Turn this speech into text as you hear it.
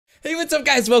Hey, what's up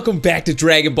guys? Welcome back to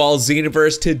Dragon Ball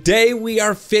Xenoverse. Today we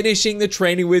are finishing the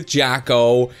training with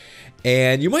Jaco.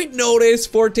 And you might notice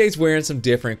Forte's wearing some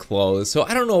different clothes. So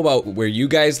I don't know about where you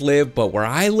guys live, but where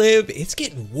I live, it's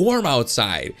getting warm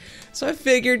outside. So I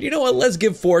figured, you know what, let's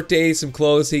give Forte some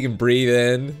clothes he can breathe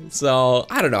in. So,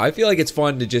 I don't know, I feel like it's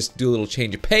fun to just do a little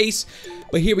change of pace.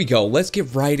 But here we go, let's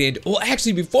get right into, well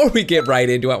actually before we get right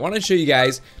into it, I want to show you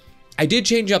guys, I did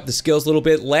change up the skills a little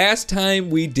bit. Last time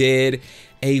we did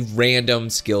a random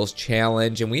skills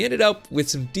challenge and we ended up with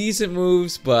some decent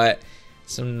moves, but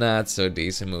some not so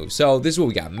decent moves. So this is what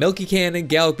we got: Milky Cannon,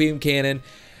 Gallic Beam Cannon,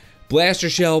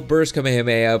 Blaster Shell, Burst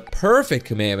Kamehameha, Perfect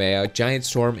Kamehameha, Giant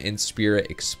Storm, and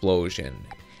Spirit Explosion.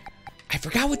 I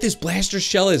forgot what this Blaster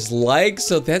Shell is like,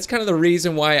 so that's kind of the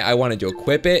reason why I wanted to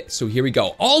equip it. So here we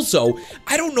go. Also,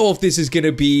 I don't know if this is going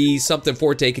to be something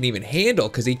Forte can even handle,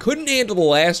 because he couldn't handle the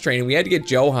last training. We had to get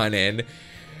Johan in.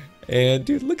 And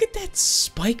dude, look at that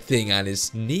spike thing on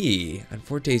his knee, on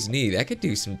Forte's knee. That could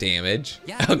do some damage.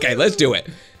 Okay, let's do it.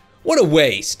 What a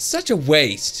waste, such a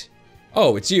waste.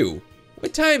 Oh, it's you.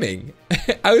 What timing?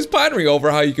 I was pondering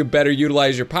over how you could better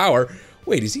utilize your power.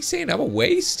 Wait, is he saying I'm a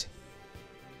waste?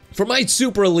 For my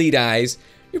super elite eyes,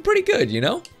 you're pretty good, you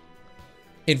know?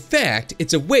 In fact,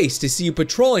 it's a waste to see you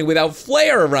patrolling without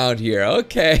flair around here.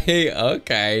 Okay,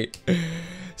 okay.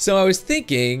 So I was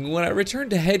thinking, when I return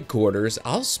to headquarters,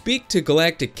 I'll speak to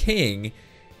Galactic King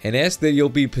and ask that you'll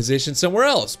be positioned somewhere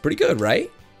else. Pretty good,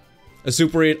 right? A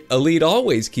super elite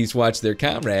always keeps watch their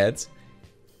comrades.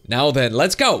 Now then,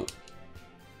 let's go.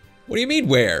 What do you mean,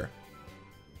 where?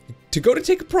 To go to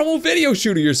take a promo video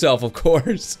shoot of yourself, of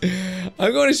course.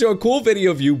 I'm going to show a cool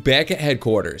video of you back at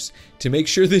headquarters. To make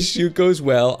sure this shoot goes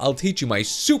well, I'll teach you my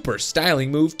super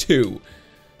styling move too.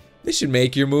 This should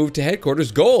make your move to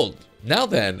headquarters gold. Now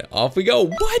then, off we go.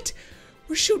 What?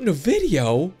 We're shooting a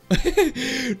video?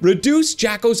 Reduce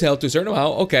Jaco's health to a certain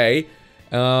amount. Okay.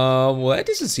 Well, that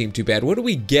doesn't seem too bad. What do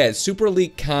we get? Super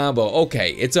elite combo.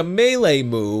 Okay, it's a melee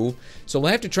move. So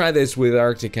we'll have to try this with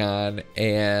Arcticon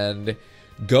and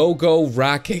Go Go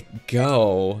Rocket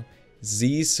Go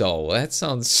Z-Soul. That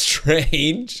sounds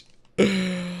strange.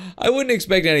 I wouldn't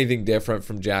expect anything different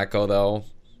from Jaco though.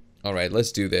 All right,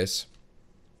 let's do this.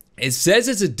 It says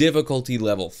it's a difficulty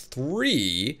level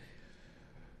 3,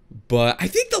 but I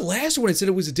think the last one it said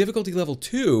it was a difficulty level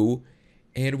 2,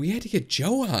 and we had to get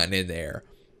Johan in there.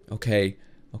 Okay,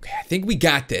 okay, I think we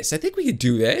got this. I think we can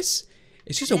do this.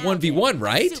 It's just a 1v1,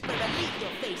 right?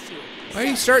 Why are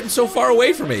you starting so far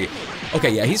away from me?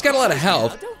 Okay, yeah, he's got a lot of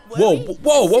health. Whoa, whoa,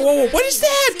 whoa, whoa, whoa, what is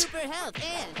that?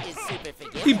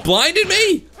 He blinded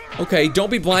me? Okay,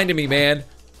 don't be blinding me, man.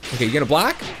 Okay, you gonna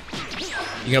block?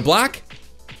 You gonna block?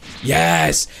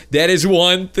 Yes, that is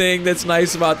one thing that's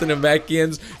nice about the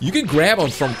Namekians. You can grab them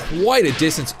from quite a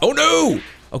distance. Oh no!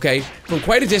 Okay, from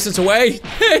quite a distance away.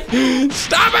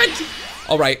 Stop it!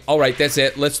 All right, that's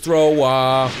it. Let's throw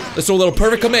a little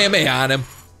perfect Kamehameha on him.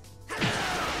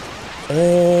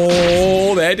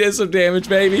 Oh, that did some damage,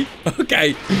 baby.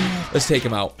 Okay, let's take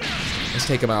him out. Let's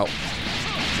take him out.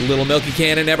 Little Milky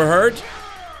Cannon never hurt.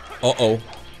 Uh-oh.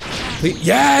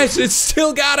 Yes, it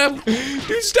still got him.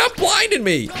 Dude, stop blinding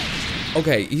me.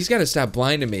 Okay, he's got to stop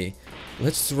blinding me.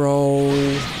 Let's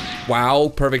throw.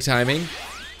 Wow, perfect timing.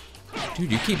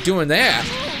 Dude, you keep doing that.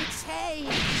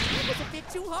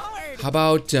 How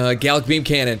about Gallic Beam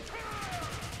Cannon?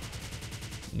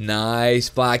 Nice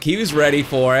block. He was ready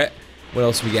for it. What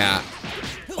else we got?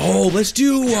 Oh, let's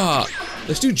do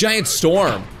Giant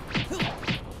Storm.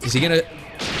 Is he gonna?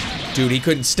 Dude, he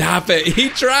couldn't stop it. He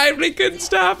tried, but he couldn't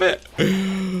stop it.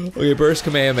 Okay, Burst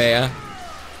Kamehameha.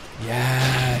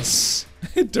 Yes.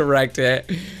 Direct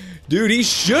hit. Dude, he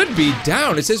should be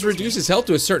down. It says reduce his health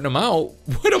to a certain amount.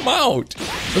 What amount?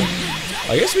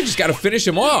 I guess we just gotta finish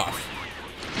him off.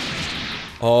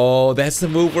 Oh, that's the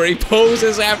move where he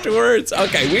poses afterwards.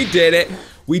 Okay, we did it.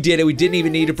 We did it. We didn't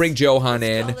even need to bring Johan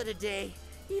in.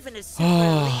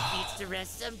 Oh,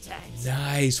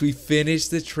 nice. We finished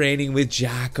the training with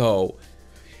Jaco.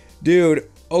 Dude,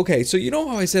 okay, so you know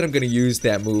how I said I'm going to use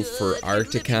that move for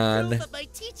Arcticon?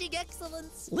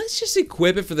 Let's just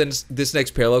equip it for this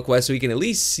next parallel quest so we can at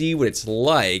least see what it's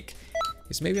like.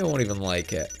 Because maybe I won't even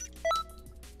like it.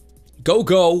 Go,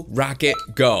 go, rocket,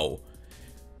 go.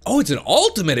 Oh, it's an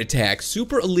ultimate attack.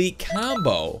 Super elite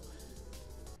combo.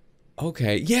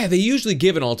 Okay, yeah, they usually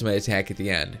give an ultimate attack at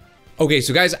the end. Okay,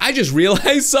 so guys, I just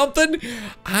realized something.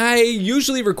 I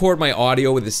usually record my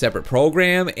audio with a separate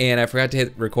program, and I forgot to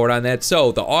hit record on that.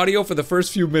 So the audio for the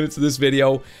first few minutes of this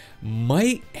video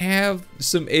might have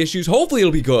some issues. Hopefully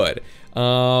it'll be good.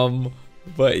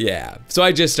 But yeah, so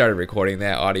I just started recording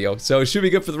that audio, so it should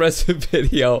be good for the rest of the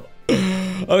video.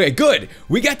 Okay, good.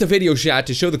 We got the video shot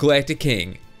to show the Galactic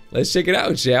King. Let's check it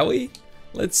out, shall we?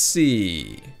 Let's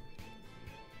see.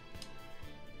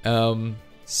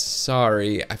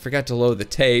 Sorry, I forgot to load the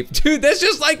tape. Dude, that's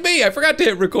just like me. I forgot to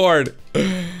hit record.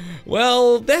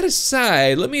 Well, that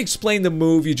aside, let me explain the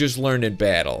move you just learned in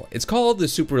battle. It's called the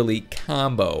Super Elite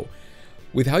Combo.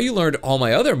 With how you learned all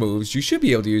my other moves, you should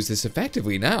be able to use this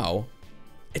effectively now.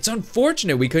 It's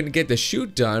unfortunate we couldn't get the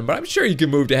shoot done, but I'm sure you can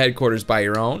move to headquarters by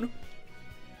your own.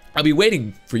 I'll be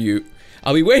waiting for you.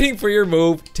 I'll be waiting for your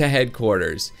move to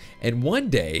headquarters. And one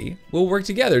day, we'll work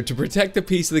together to protect the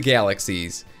peace of the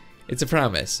galaxies. It's a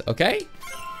promise, okay?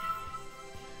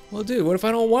 Well, dude, what if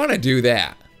I don't want to do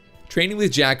that? Training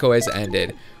with Jaco has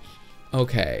ended.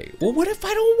 Okay, well, what if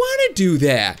I don't want to do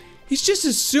that? He's just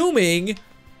assuming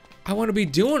I want to be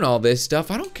doing all this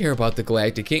stuff. I don't care about the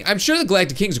Galactic King. I'm sure the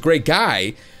Galactic King's a great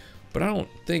guy, but I don't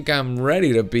think I'm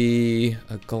ready to be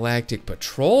a Galactic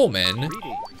Patrolman.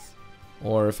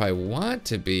 Or if I want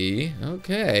to be,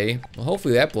 okay. Well,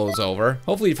 hopefully that blows over.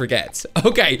 Hopefully he forgets.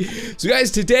 Okay, so guys,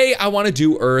 today I want to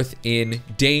do Earth in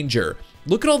Danger.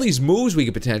 Look at all these moves we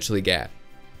could potentially get.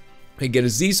 We get a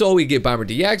Z-Soul, we get Bomber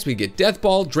DX, we get Death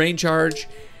Ball, Drain Charge.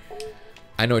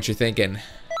 I know what you're thinking.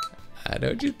 I know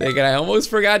what you're thinking. I almost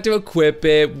forgot to equip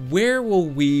it. Where will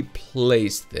we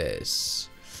place this?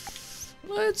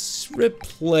 Let's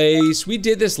replace. We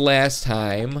did this last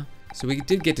time, so we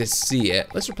did get to see it.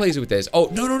 Let's replace it with this. Oh,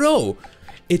 no, no, no.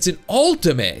 It's an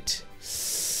ultimate.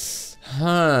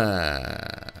 Huh.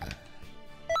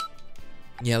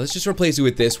 Yeah, let's just replace it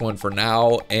with this one for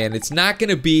now. And it's not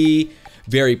going to be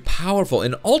very powerful.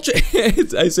 An ultra,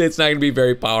 I say it's not going to be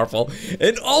very powerful.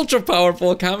 An ultra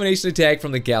powerful combination attack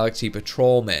from the Galaxy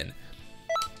Patrolman.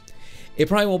 It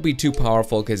probably won't be too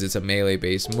powerful because it's a melee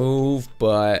based move,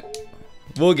 but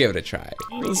we'll give it a try.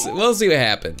 We'll see what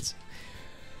happens.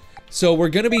 So we're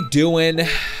going to be doing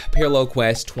Parallel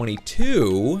Quest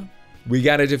 22. We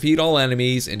got to defeat all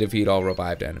enemies and defeat all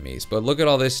revived enemies. But look at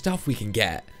all this stuff we can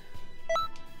get.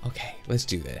 Okay, let's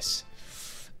do this.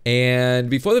 And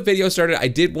before the video started, I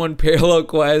did one parallel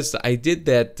quest. I did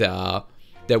that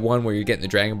that one where you're getting the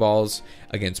Dragon Balls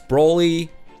against Broly.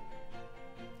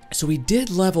 So we did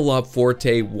level up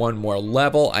Forte one more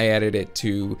level. I added it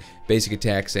to basic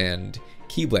attacks and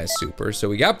Ki Blast Super. So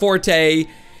we got Forte.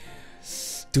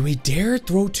 Do we dare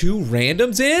throw 2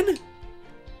 randoms in?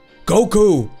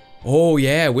 Goku. Oh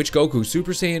yeah, which Goku?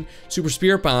 Super Saiyan, Super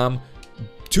Spirit Bomb,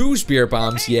 2 Spirit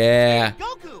Bombs, yeah.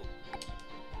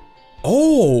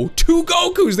 Oh, 2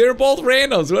 Gokus, they're both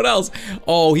randoms, what else?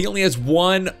 Oh, he only has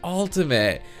 1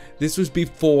 ultimate. This was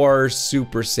before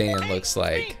Super Saiyan, looks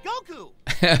like.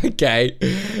 Okay,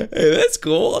 hey, that's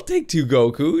cool, I'll take 2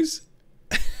 Gokus.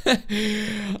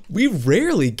 We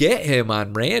rarely get him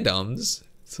on randoms,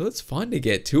 so it's fun to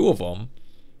get 2 of them.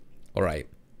 All right,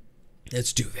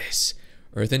 let's do this.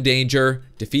 Earth in Danger,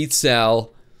 defeat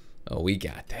Cell. Oh, we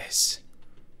got this.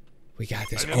 We got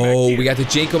this. Oh, we got the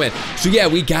Jaco Man. So yeah,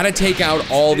 we gotta take out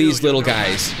all these little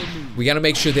guys. We gotta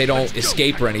make sure they don't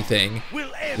escape or anything.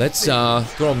 Let's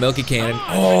throw a Milky Cannon.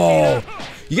 Oh,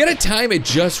 you gotta time it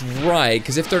just right,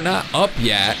 because if they're not up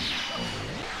yet,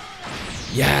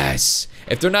 yes,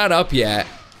 if they're not up yet,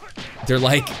 they're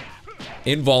like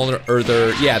invulnerable, or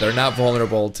they're not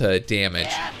vulnerable to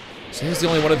damage. So here's the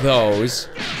only one of those.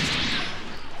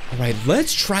 All right,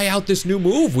 let's try out this new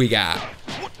move we got.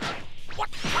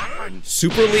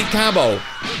 Super Elite Combo.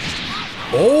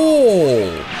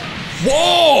 Oh.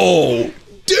 Whoa.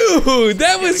 Dude,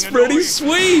 that was pretty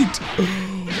sweet.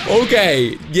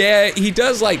 Okay. Yeah, he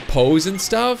does like pose and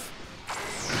stuff.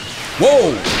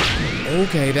 Whoa.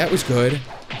 Okay, that was good.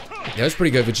 That was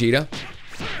pretty good, Vegeta.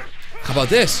 How about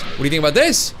this? What do you think about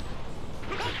this?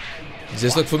 Does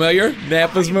this look familiar?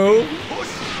 Nappa's move?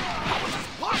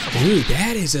 Dude,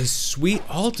 that is a sweet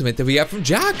ultimate that we got from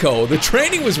Jaco. The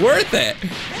training was worth it.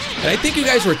 And I think you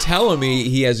guys were telling me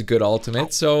he has a good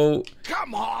ultimate, so...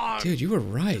 Come on! Dude, you were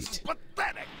right.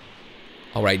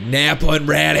 All right, Nappa and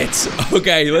Raditz.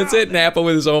 Okay, let's hit Nappa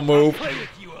with his own move.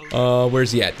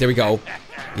 Where's he at? There we go.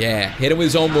 Yeah, hit him with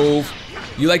his own move.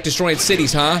 You like destroying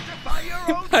cities, huh?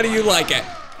 How do you like it?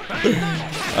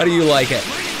 How do you like it?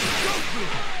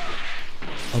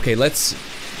 Okay, let's...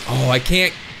 Oh, I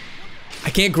can't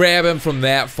grab him from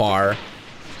that far.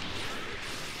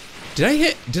 Did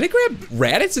I grab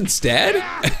Raditz instead?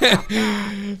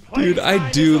 Dude, I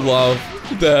do love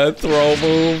the throw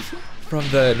move from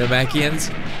the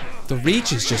Namekians. The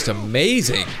reach is just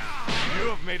amazing. You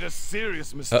have made a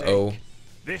serious mistake. Uh-oh.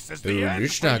 This is Ooh, the end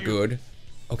it's for not you. good.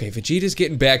 Okay, Vegeta's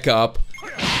getting back up.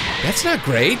 That's not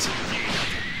great.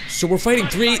 So we're fighting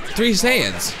three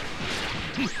Saiyans.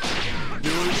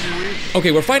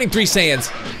 Okay, we're fighting 3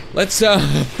 Saiyans.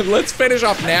 Let's finish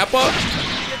off Nappa.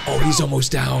 Oh, he's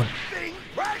almost down.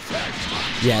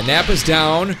 Yeah, Nappa's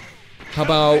down. How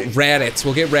about Raditz?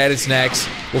 We'll get Raditz next.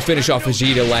 We'll finish off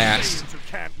Vegeta last.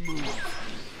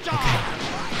 Okay.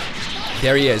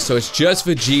 There he is. So it's just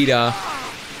Vegeta.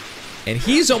 And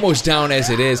he's almost down as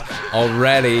it is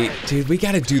already. Dude, we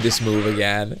gotta do this move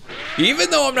again. Even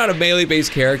though I'm not a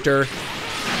melee-based character.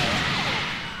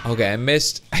 Okay, I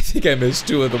think I missed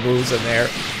 2 of the moves in there.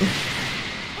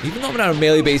 Even though I'm not a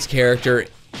melee-based character,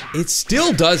 it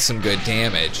still does some good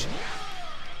damage.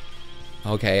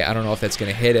 Okay, I don't know if that's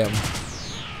gonna hit him.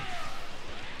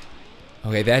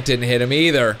 Okay, that didn't hit him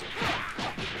either.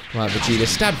 Come on, Vegeta,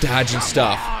 stop dodging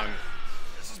stuff.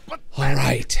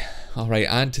 Alright,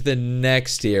 on to the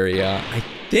next area. I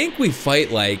think we fight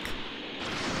like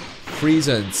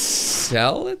Frieza and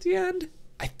Cell at the end?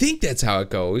 I think that's how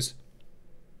it goes.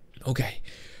 Okay,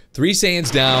 3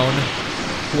 Saiyans down.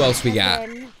 Who else we got?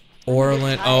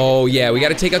 Orlin. Oh yeah, we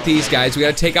gotta take out these guys. We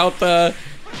gotta take out the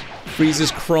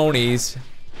Frieza's cronies.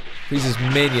 Frieza's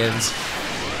minions.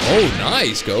 Oh,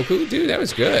 nice, Goku. Dude, that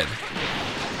was good.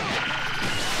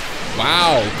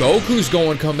 Wow, Goku's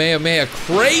going Kamehameha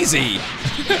crazy.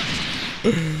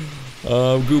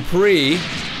 Gupri.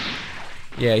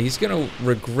 Yeah, he's gonna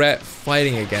regret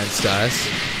fighting against us.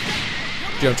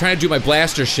 Dude, I'm trying to do my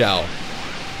blaster shell.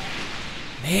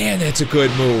 Man, that's a good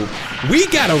move. We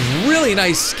got a really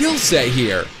nice skill set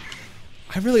here.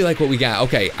 I really like what we got.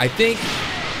 Okay, I think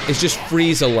it's just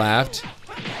Frieza left.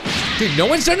 Dude, no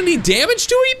one's done any damage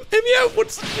to him yet?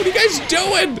 What are you guys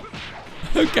doing?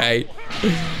 Okay.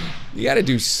 You gotta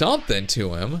do something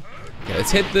to him. Okay,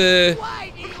 let's hit the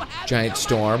giant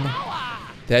storm.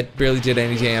 That barely did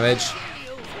any damage.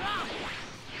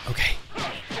 Okay.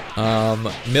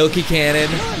 Milky Cannon.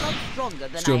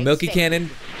 Let's do a Milky Cannon.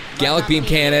 Gallic Beam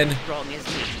Cannon.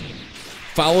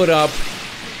 Follow it up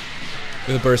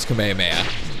with a Burst Kamehameha.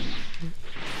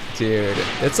 Dude,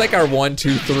 it's like our 1,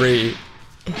 2, 3.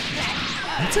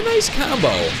 That's a nice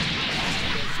combo.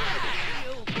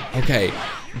 Okay,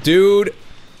 dude.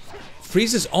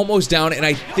 Frieza's almost down, and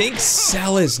I think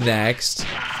Cell is next.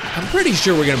 I'm pretty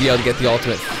sure we're gonna be able to get the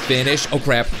ultimate finish. Oh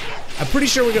crap. I'm pretty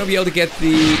sure we're gonna be able to get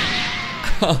the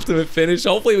ultimate finish.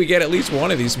 Hopefully we get at least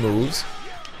one of these moves.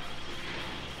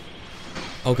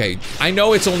 Okay, I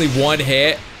know it's only 1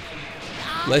 hit.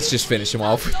 Let's just finish him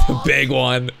off with the big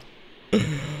one.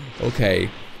 Okay,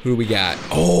 who do we got?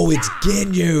 Oh, it's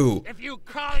Ginyu.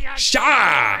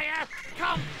 Sha!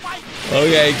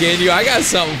 Okay, Ginyu, I got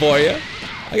something for you.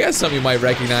 I got something you might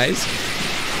recognize.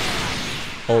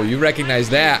 Oh, you recognize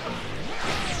that.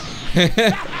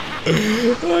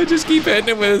 Oh, I just keep hitting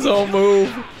him with his own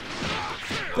move.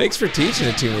 Thanks for teaching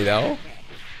it to me, though.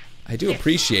 I do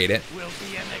appreciate it.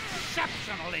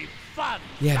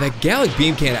 Yeah, that Gallic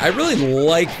Beam Cannon, I really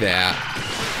like that.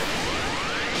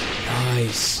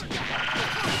 Nice.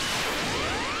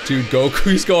 Dude,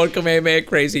 Goku's going Kamehameha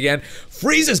crazy again.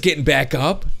 Frieza's getting back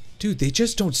up. Dude, they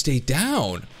just don't stay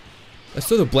down. Let's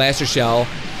throw the blaster shell.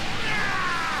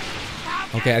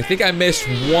 Okay, I think I missed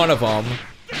one of them.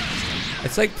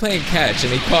 It's like playing catch,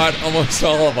 and he caught almost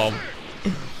all of them.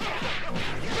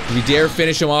 Do we dare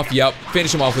finish him off? Yup,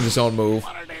 finish him off with his own move.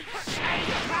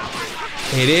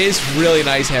 It is really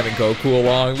nice having Goku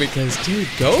along because, dude,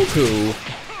 Goku,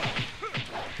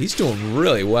 he's doing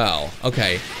really well.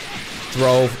 Okay,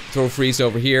 throw Frieza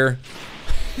over here.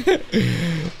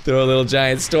 Throw a little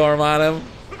giant storm on him.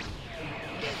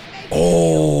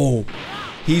 Oh,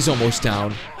 he's almost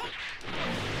down.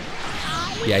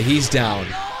 Yeah, he's down.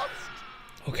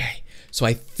 Okay, so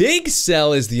I think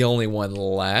Cell is the only one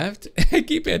left. I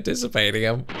keep anticipating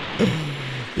him.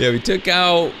 Yeah, we took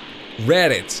out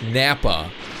Raditz, Nappa,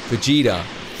 Vegeta,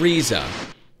 Frieza,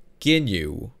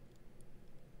 Ginyu.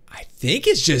 I think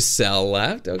it's just Cell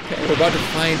left. Okay, we're about to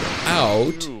find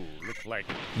out.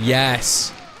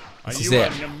 Yes, this is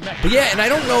it. But yeah, and I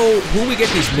don't know who we get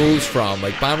these moves from,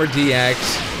 like Bomber DX.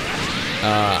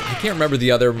 I can't remember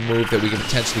the other move that we can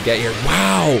potentially get here.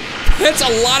 Wow, that's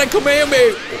a lot of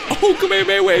Kamehameha. Oh,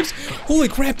 Kamehameha waves. Holy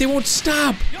crap, they won't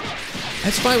stop.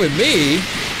 That's fine with me.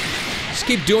 Just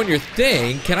keep doing your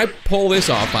thing. Can I pull this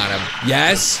off on him?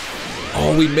 Yes.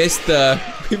 Oh, we missed the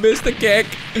kick.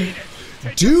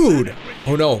 Dude.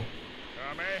 Oh no.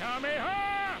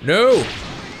 No.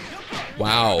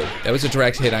 Wow, that was a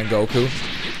direct hit on Goku.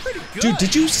 Dude,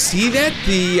 did you see that?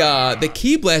 The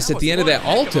Ki Blast at the end of that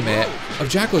ultimate, of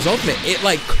Jaco's ultimate, it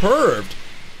like curved.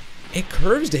 It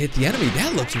curves to hit the enemy.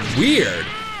 That looks weird.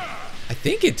 I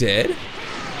think it did.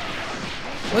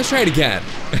 Let's try it again.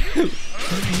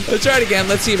 Let's try it again.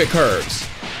 Let's see if it curves.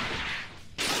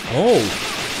 Oh.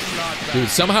 Dude,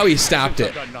 somehow he stopped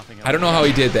it. I don't know how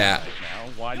he did that.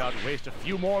 Why not waste a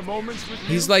few more moments with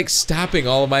He's like stopping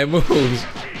all of my moves.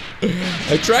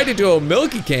 I tried to do a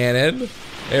Milky Cannon.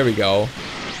 There we go.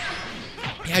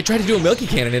 Yeah, I tried to do a Milky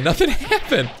Cannon and nothing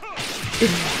happened.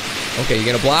 Okay, you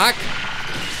gonna block?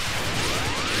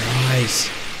 Nice.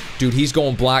 Dude, he's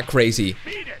going block crazy.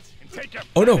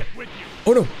 Oh no.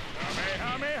 Oh no.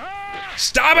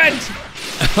 Stop it!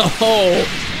 Oh.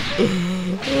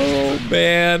 Oh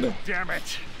man. Damn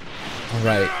it.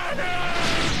 Alright.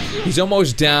 He's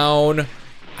almost down.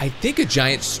 I think a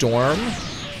giant storm.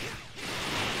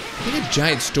 I think a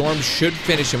giant storm should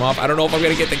finish him off. I don't know if I'm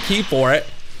gonna get the key for it.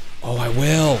 Oh, I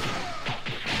will.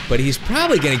 But he's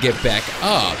probably gonna get back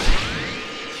up.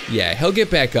 Yeah, he'll get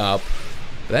back up.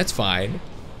 But that's fine.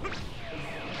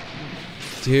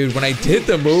 Dude, when I did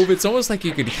the move, it's almost like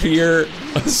you could hear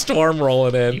a storm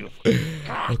rolling in.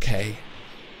 Okay.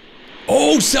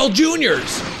 Oh, Cell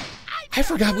Juniors! I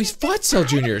forgot we fought Cell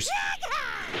Juniors.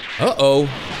 Uh-oh.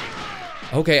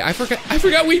 Okay, I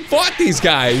forgot we fought these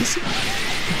guys.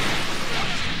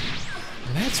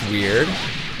 That's weird.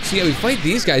 So yeah, we fight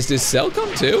these guys. Does Cell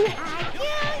come too?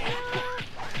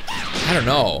 I don't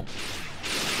know.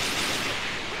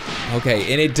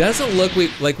 Okay, and it doesn't look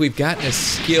like we've gotten a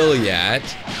skill yet.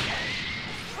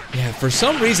 Yeah, for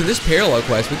some reason, this parallel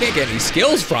quest, we can't get any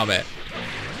skills from it.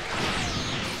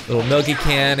 Little Milky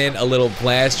Cannon, a little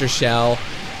Blaster Shell.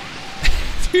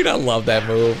 Dude, I love that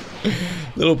move.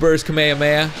 Little Burst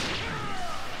Kamehameha.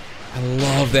 I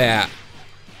love that.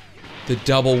 The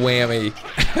double whammy.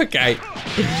 Okay.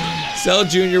 Cell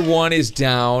Jr. 1 is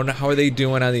down. How are they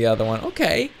doing on the other one?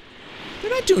 Okay.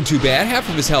 They're not doing too bad. Half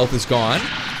of his health is gone.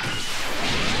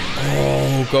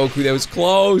 Oh, Goku, that was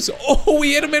close. Oh,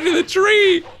 we hit him into the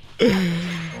tree.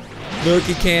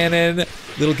 Milky Cannon.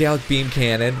 Little Gallic Beam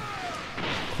Cannon.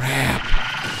 Crap.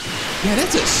 Yeah,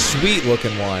 that's a sweet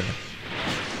looking one.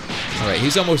 Alright,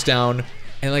 he's almost down.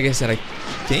 And like I said, I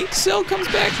think Cell comes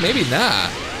back. Maybe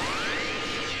not.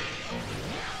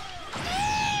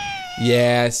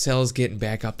 Yeah, Cell's getting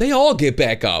back up. They all get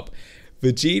back up.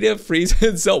 Vegeta, Frieza,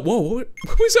 and Cell. Whoa,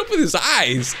 what was up with his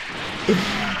eyes?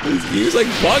 He was like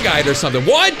bug-eyed or something.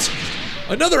 What?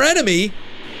 Another enemy?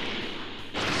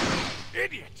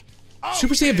 Idiot.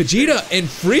 Super Saiyan Vegeta and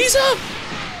Frieza?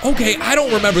 Okay, I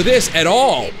don't remember this at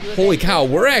all. Holy cow,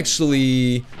 we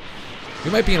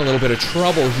might be in a little bit of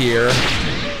trouble here.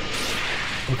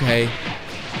 Okay.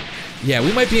 Yeah,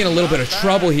 we might be in a little bit of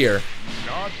trouble here.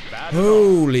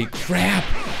 Holy crap.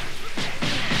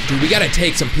 Dude, we gotta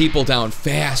take some people down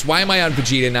fast. Why am I on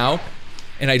Vegeta now?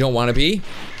 And I don't wanna be?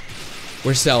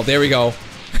 Where's Cell? There we go.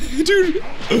 Dude.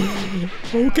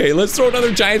 Okay, let's throw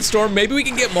another giant storm. Maybe we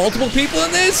can get multiple people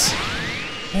in this?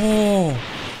 Oh.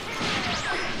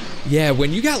 Yeah,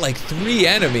 when you got like 3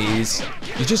 enemies,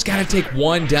 you just gotta take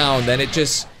one down, then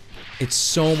it's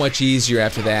so much easier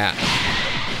after that.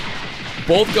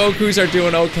 Both Gokus are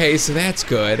doing okay, so that's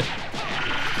good.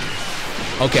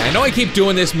 Okay, I know I keep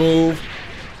doing this move,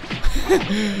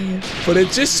 but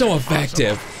it's just so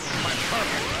effective.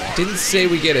 Didn't say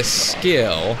we get a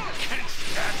skill.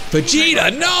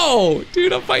 Vegeta, no!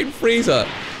 Dude, I'm fighting Frieza.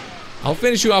 I'll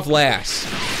finish you off last.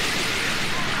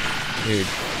 Dude,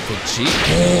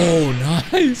 Vegeta, oh,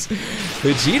 nice.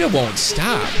 Vegeta won't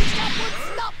stop.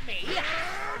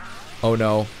 Oh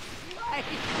no.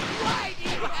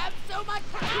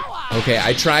 Okay,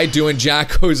 I tried doing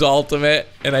Jaco's ultimate,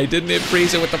 and I didn't hit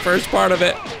Frieza with the first part of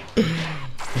it.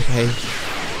 Okay.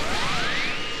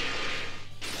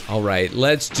 All right,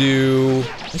 let's do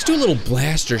a little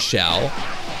blaster shell.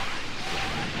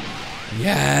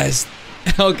 Yes.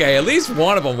 Okay, at least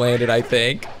one of them landed, I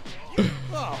think.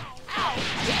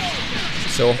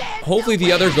 So hopefully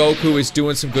the other Goku is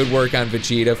doing some good work on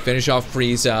Vegeta. Finish off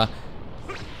Frieza.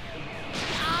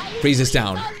 Frieza's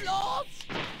down.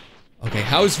 Okay,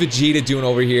 how's Vegeta doing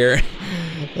over here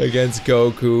against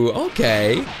Goku?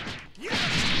 Okay.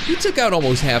 He took out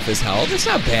almost half his health. That's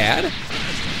not bad.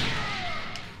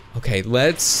 Okay,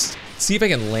 let's see if I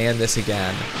can land this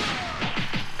again.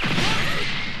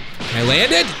 Can I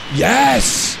land it?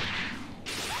 Yes!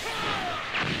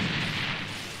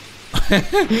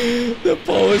 The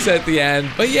pose at the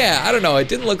end. But yeah, I don't know. It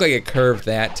didn't look like it curved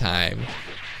that time.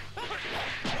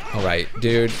 Alright,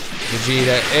 dude.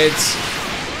 Vegeta,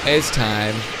 it's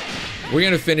time. We're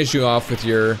gonna finish you off with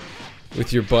your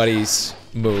buddy's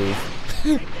move.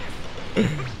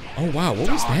 Oh wow,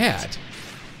 what was that?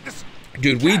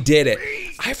 Dude, we did it.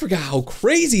 I forgot how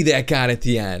crazy that got at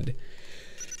the end.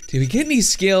 Did we get any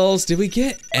skills? Did we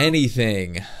get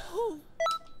anything?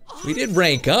 We did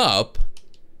rank up.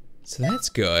 So that's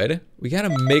good. We got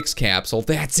a mix capsule.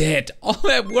 That's it. All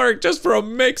that work just for a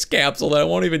mix capsule that I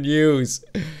won't even use.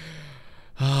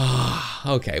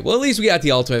 Okay, well at least we got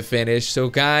the ultimate finish. So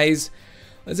guys,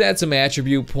 let's add some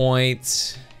attribute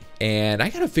points. And I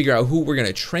gotta figure out who we're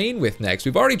gonna train with next.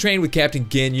 We've already trained with Captain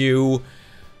Ginyu.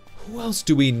 Who else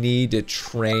do we need to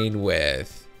train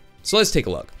with? So let's take a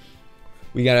look.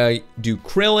 We gotta do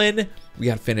Krillin. We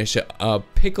gotta finish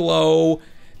Piccolo.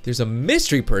 There's a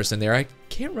mystery person there. I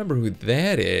can't remember who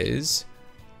that is.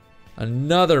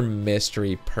 Another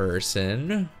mystery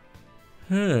person.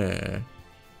 Well,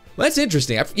 that's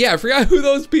interesting. I forgot who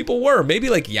those people were. Maybe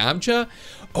like Yamcha?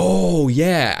 Oh,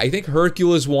 yeah. I think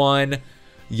Hercule is one.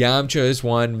 Yamcha is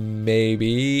one,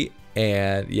 maybe.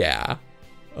 And yeah.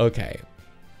 Okay.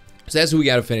 So that's who we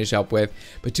got to finish up with.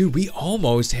 But dude, we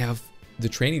almost have the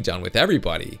training done with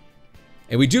everybody.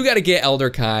 And we do got to get Elder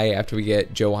Kai after we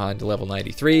get Johan to level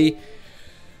 93.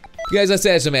 You guys, let's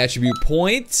add some attribute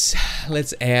points.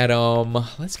 Let's add them.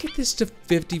 Let's get this to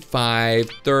 55,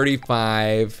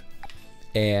 35.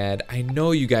 And I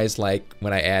know you guys like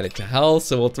when I add it to health,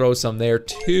 so we'll throw some there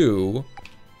too.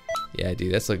 Yeah,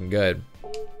 dude, that's looking good.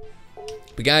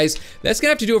 But guys, that's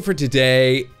gonna have to do it for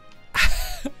today.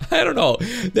 I don't know.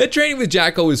 That training with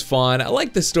Jaco is fun. I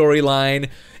like the storyline.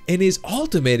 And his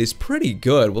ultimate is pretty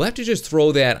good. We'll have to just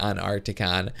throw that on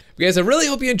Articon. But guys, I really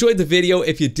hope you enjoyed the video.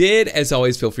 If you did, as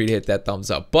always, feel free to hit that thumbs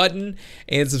up button.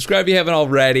 And subscribe if you haven't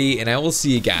already. And I will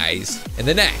see you guys in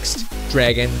the next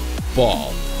Dragon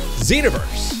Ball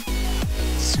Xenoverse.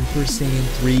 Super Saiyan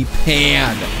 3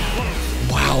 Pan.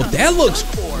 Wow, that looks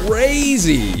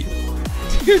crazy.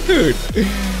 Dude.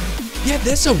 Yeah,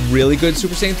 that's a really good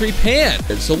Super Saiyan 3 Pan.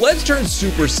 So let's turn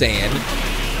Super Saiyan.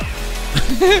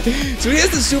 So he has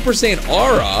the Super Saiyan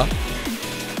aura.